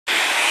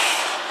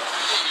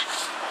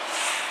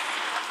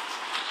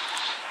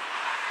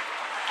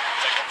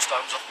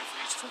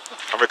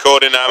I'm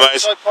recording now,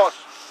 mate.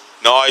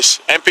 Nice.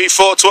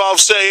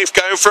 MP412C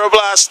going for a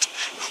blast.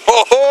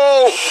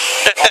 Oh!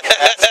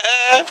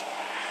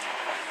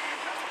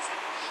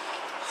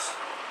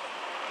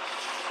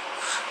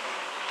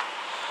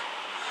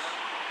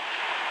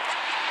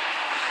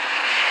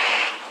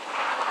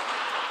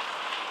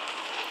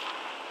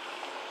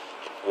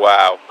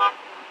 Wow.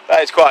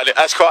 That's quite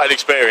an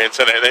experience,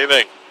 isn't it? Don't you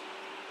think?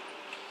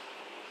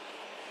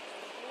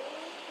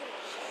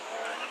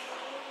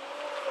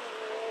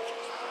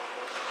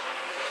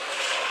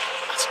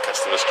 That's a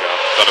customer's car.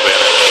 Gotta be in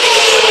it.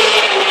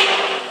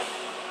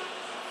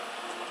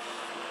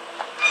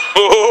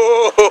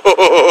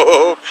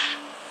 Oh!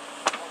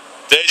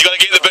 Dude, you gotta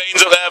get the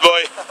beans up there,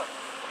 boy.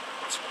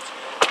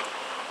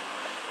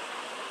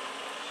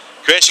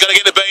 Chris, you gotta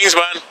get the beans,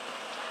 man.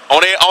 I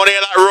wanna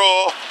hear that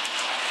roar.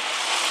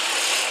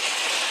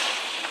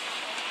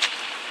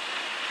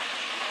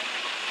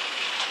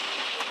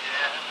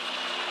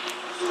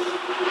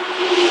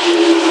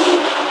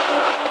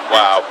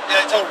 Wow.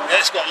 Yeah,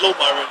 it's got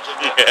lawnmower engine.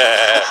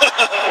 Yeah.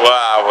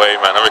 Wow,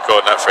 man. I'm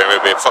recording that for him.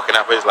 He'll be fucking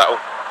happy. He's like, oh,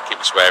 keep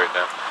me swearing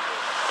down.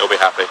 He'll be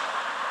happy.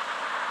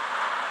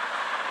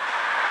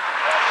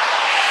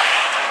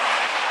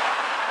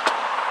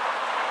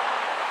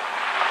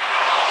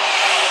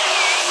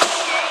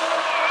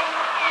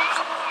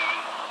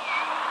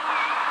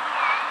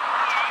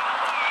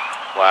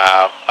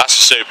 Wow. That's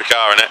a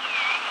supercar, isn't it?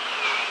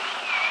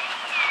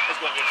 It's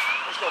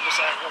got to be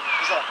saying,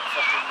 is that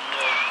fucking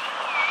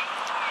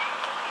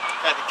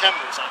the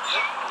camera or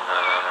something? No.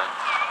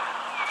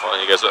 Well,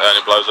 he goes and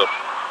it blows up.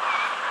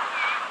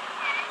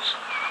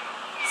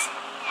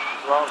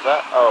 What's wrong with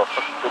that? Oh,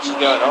 fucking which is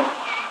going on?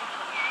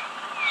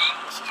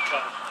 This is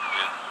clever.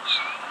 Yeah. Is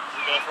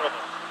it going forever?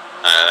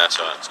 No, that's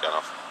alright, it's going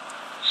off.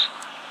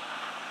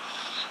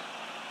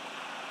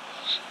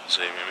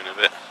 See him in a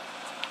bit.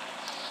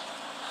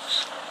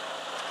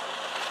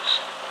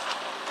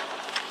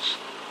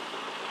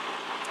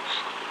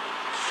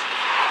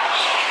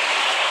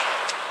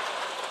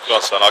 Go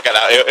on, son, I'll get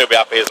that. He'll be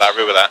happy as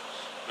happy with that.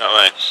 You know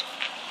what I mean?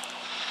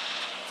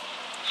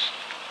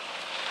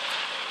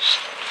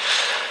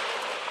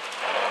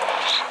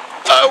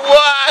 No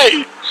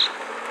way!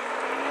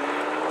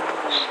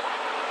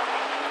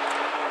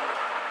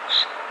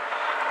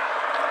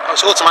 Oh,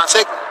 it's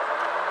automatic.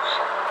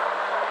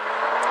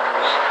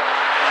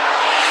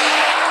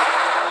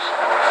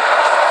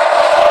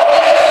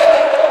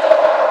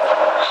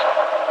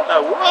 No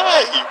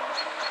way!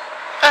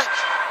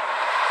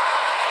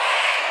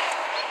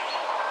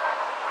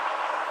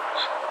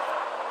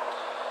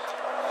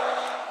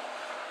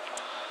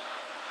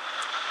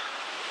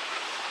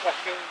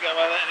 You wouldn't get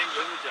away with that in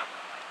England, would you?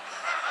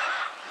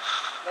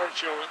 No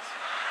insurance.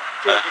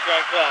 Drive the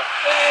going car.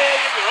 Yeah,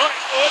 you'll be right.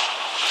 Good.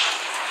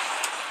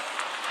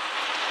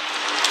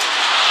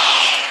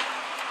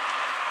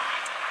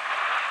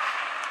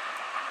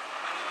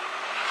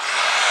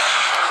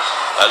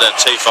 Them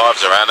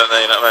T5s around, don't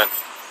they? You know what I mean?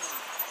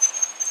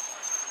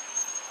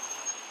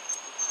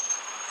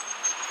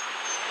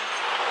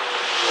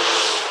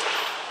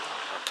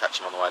 I'll catch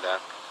him on the way down.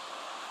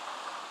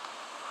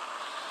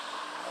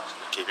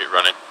 Keep it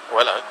running. Oh,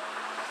 hello.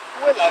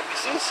 Hello,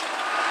 missus.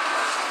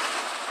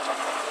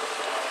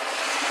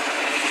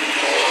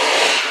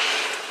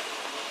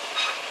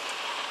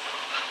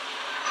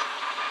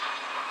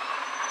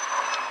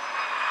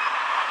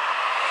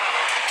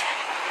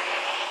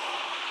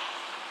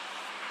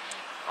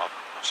 Oh,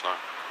 that's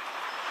nice.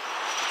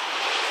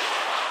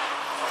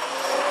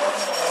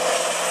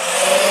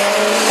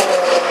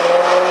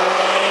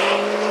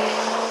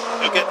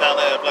 You'll get down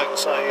there, bloke, and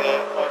say, I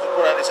just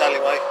brought out this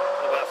alleyway,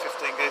 and about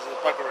 15 geezers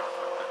of buggering.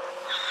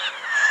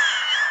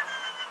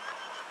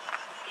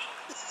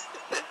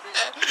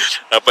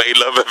 I bet you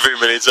love every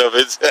minute of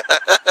it.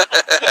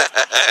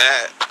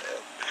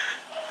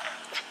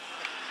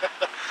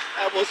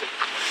 How was it?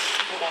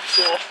 I'm not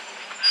sure.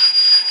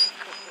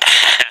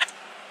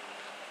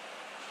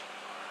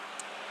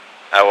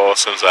 How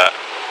awesome's that?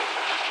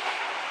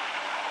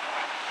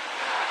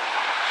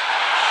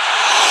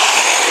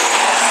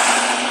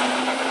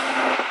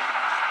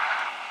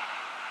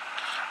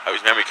 Hope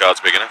his memory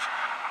card's big enough.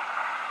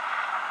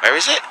 Where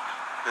is it?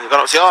 Has it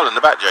gone up to the island,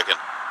 the back, do you reckon?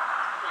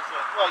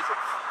 Well, he's 3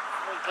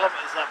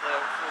 kilometres up there,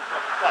 4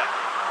 kilometres back.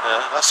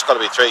 Yeah, that's got to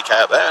be 3k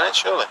up there, isn't it,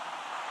 surely?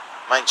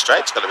 Main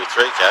straight's got to be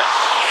 3k.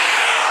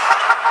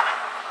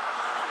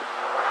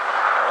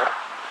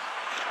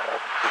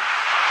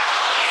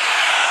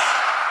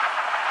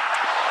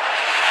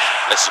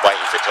 This is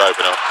waiting for it to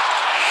open up.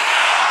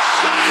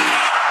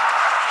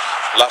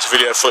 Last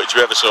video footage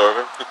we ever saw of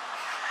him.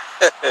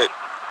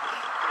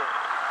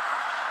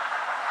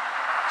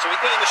 So we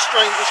got in a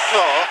stranger's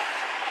car.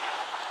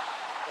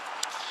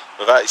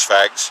 Without his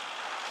fags.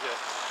 Yeah.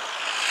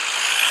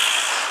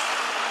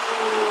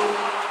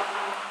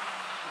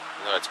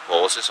 I'm going to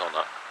pause this or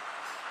not.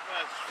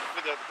 No, it's a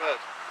video of the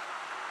bird.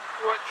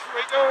 Right, here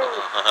we go.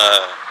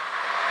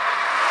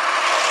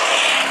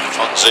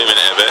 Try and zoom in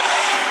it a bit.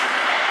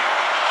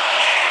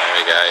 There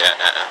we go, yeah,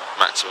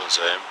 maximum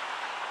zoom.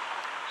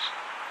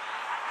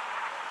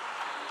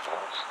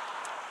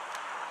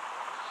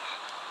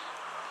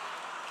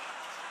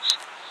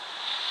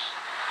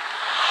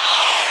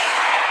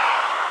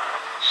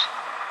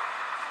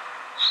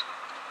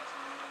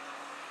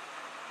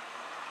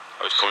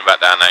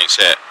 down there, you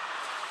see it?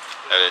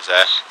 There it is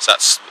there. So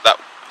that's that.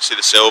 See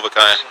the silver,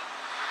 kind of.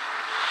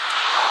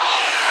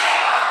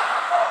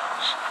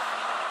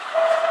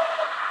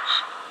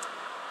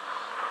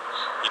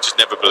 You just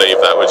never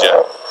believe that, would you?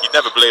 You'd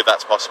never believe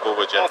that's possible,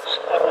 would you? I thought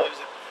it was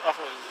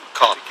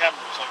Can't. a camera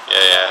or something.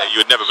 Yeah, you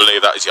would never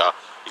believe that. He's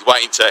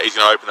waiting to. He's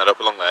going to open that up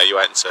along there. You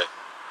wait and see.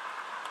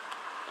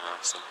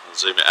 So I'll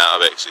zoom it out a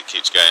bit because it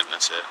keeps going.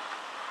 That's it.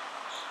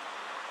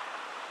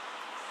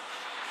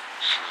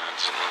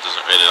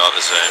 Doesn't really like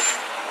the zoom.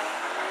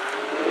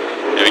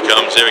 Here he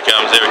comes. Here he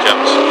comes. Here he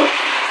comes.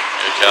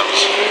 Here he comes.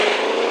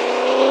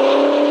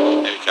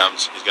 Here he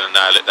comes. He's going to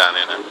nail it down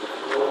here now.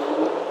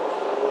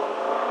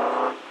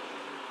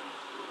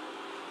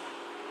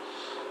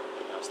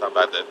 That's not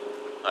bad then.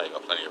 Oh, you've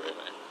got plenty of room in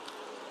it.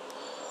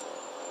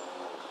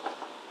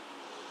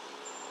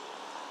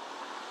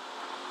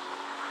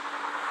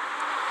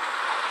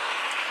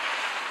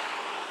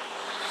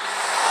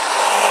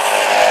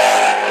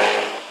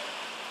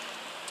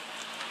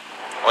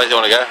 Where do you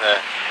want to go?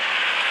 There.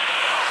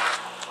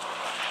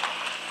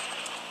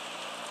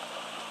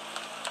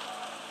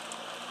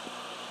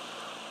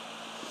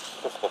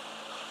 Oh,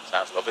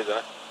 sounds lovely, doesn't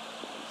it?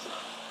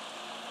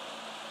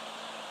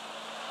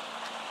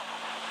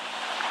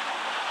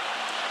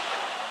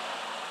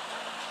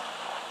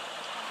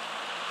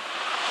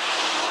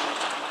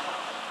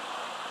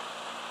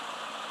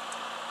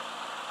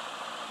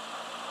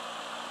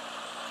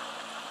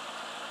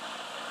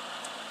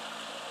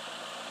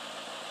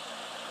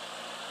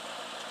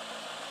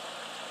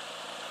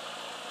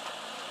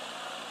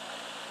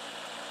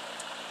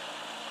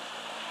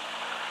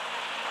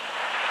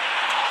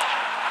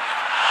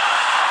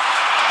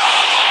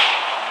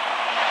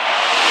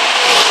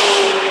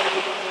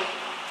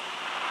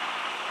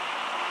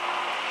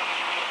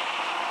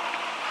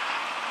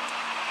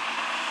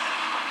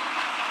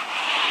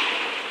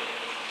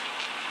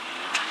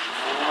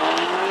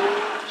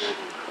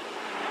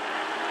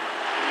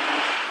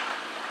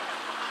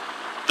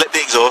 Blip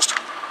the exhaust.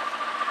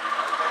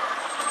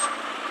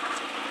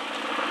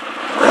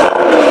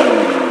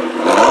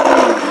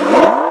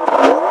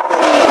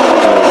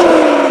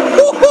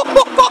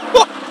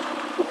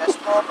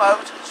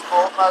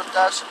 Sport mode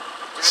does.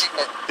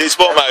 Do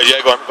sport mode,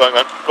 yeah, go on, go on, go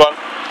on. Go on.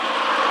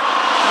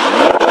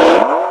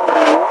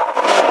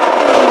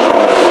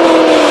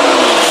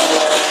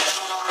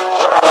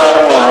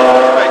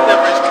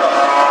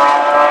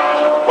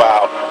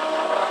 Wow.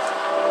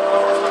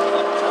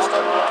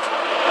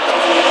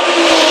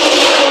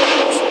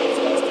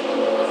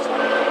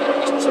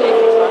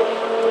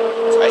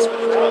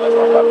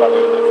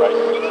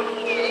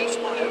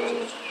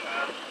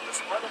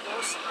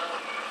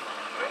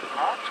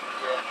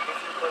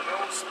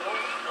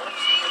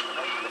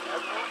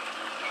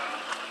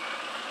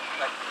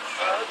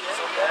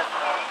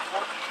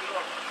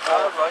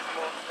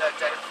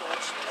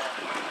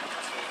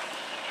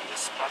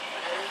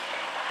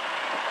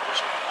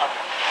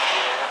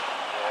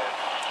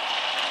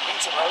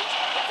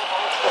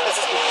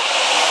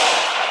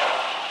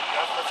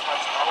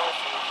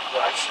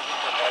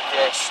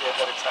 Yes,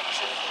 that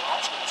attraction.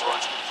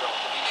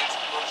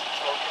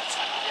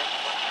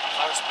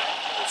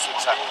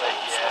 Exactly,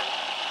 yeah.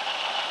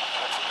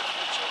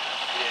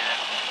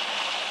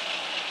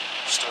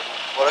 Stunning.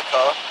 What a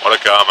car. What a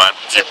car, man.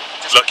 You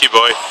lucky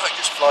boy. Oh, it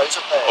just flies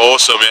up there.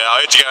 Awesome, yeah.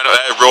 I heard you going up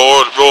there,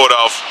 roared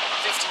off.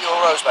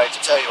 €50, mate, to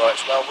tell you what,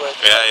 it's well worth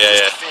it.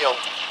 Yeah. Just feel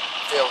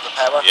the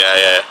power.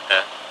 Yeah.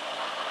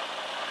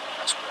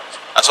 That's great.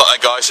 That's what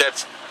that guy said.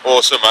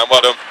 Awesome, man.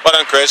 Well done. Well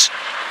done, Chris.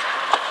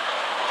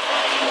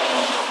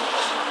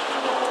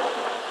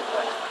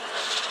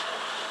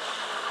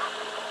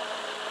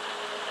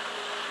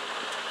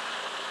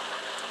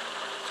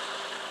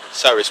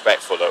 So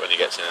respectful though when he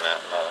gets in and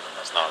out. Oh,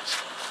 that's nice.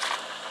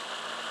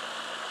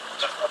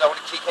 I don't want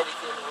to kick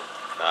anything.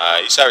 Nah,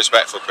 you're so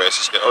respectful, Chris.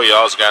 It's good. Oh, your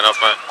eyes are going off,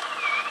 mate.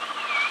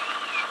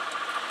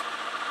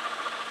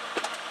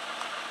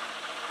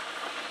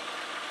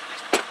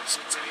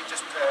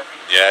 Just purring.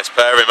 Yeah, it's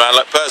purring, man.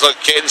 Like purrs like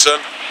a kitten,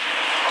 son.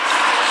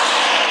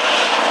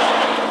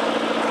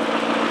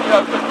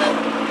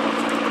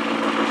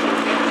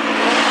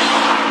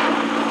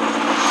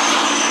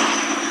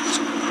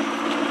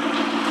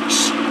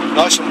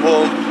 Nice and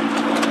warm.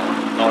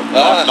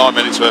 9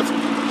 minutes worth.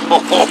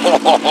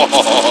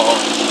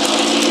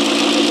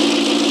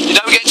 You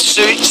don't get to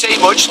see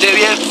much, do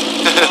you?